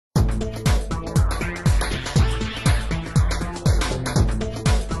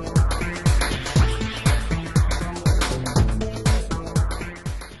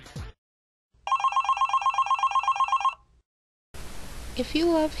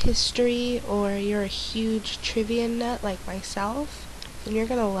love history or you're a huge trivia nut like myself, then you're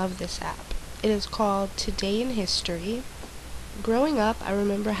gonna love this app. It is called Today in History. Growing up, I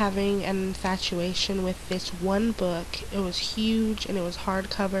remember having an infatuation with this one book. It was huge and it was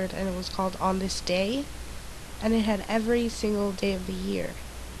hardcovered and it was called On This Day, and it had every single day of the year.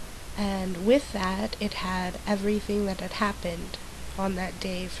 And with that, it had everything that had happened on that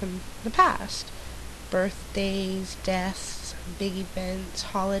day from the past. Birthdays, deaths, big events,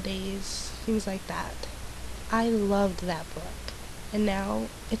 holidays, things like that. I loved that book, and now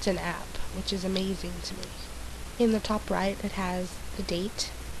it's an app, which is amazing to me. In the top right, it has the date,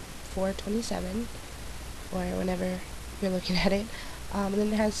 4/27, or whenever you're looking at it. And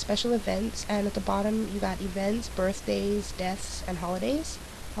then it has special events, and at the bottom you got events, birthdays, deaths, and holidays.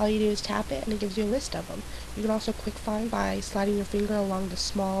 All you do is tap it, and it gives you a list of them. You can also quick find by sliding your finger along the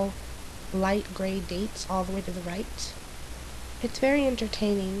small light gray dates all the way to the right. It's very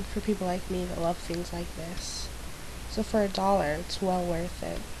entertaining for people like me that love things like this. So for $1, it's well worth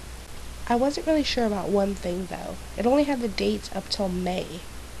it. I wasn't really sure about one thing though. It only had the dates up till May,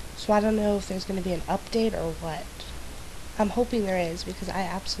 so I don't know if there's going to be an update or what. I'm hoping there is because I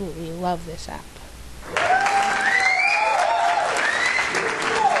absolutely love this app.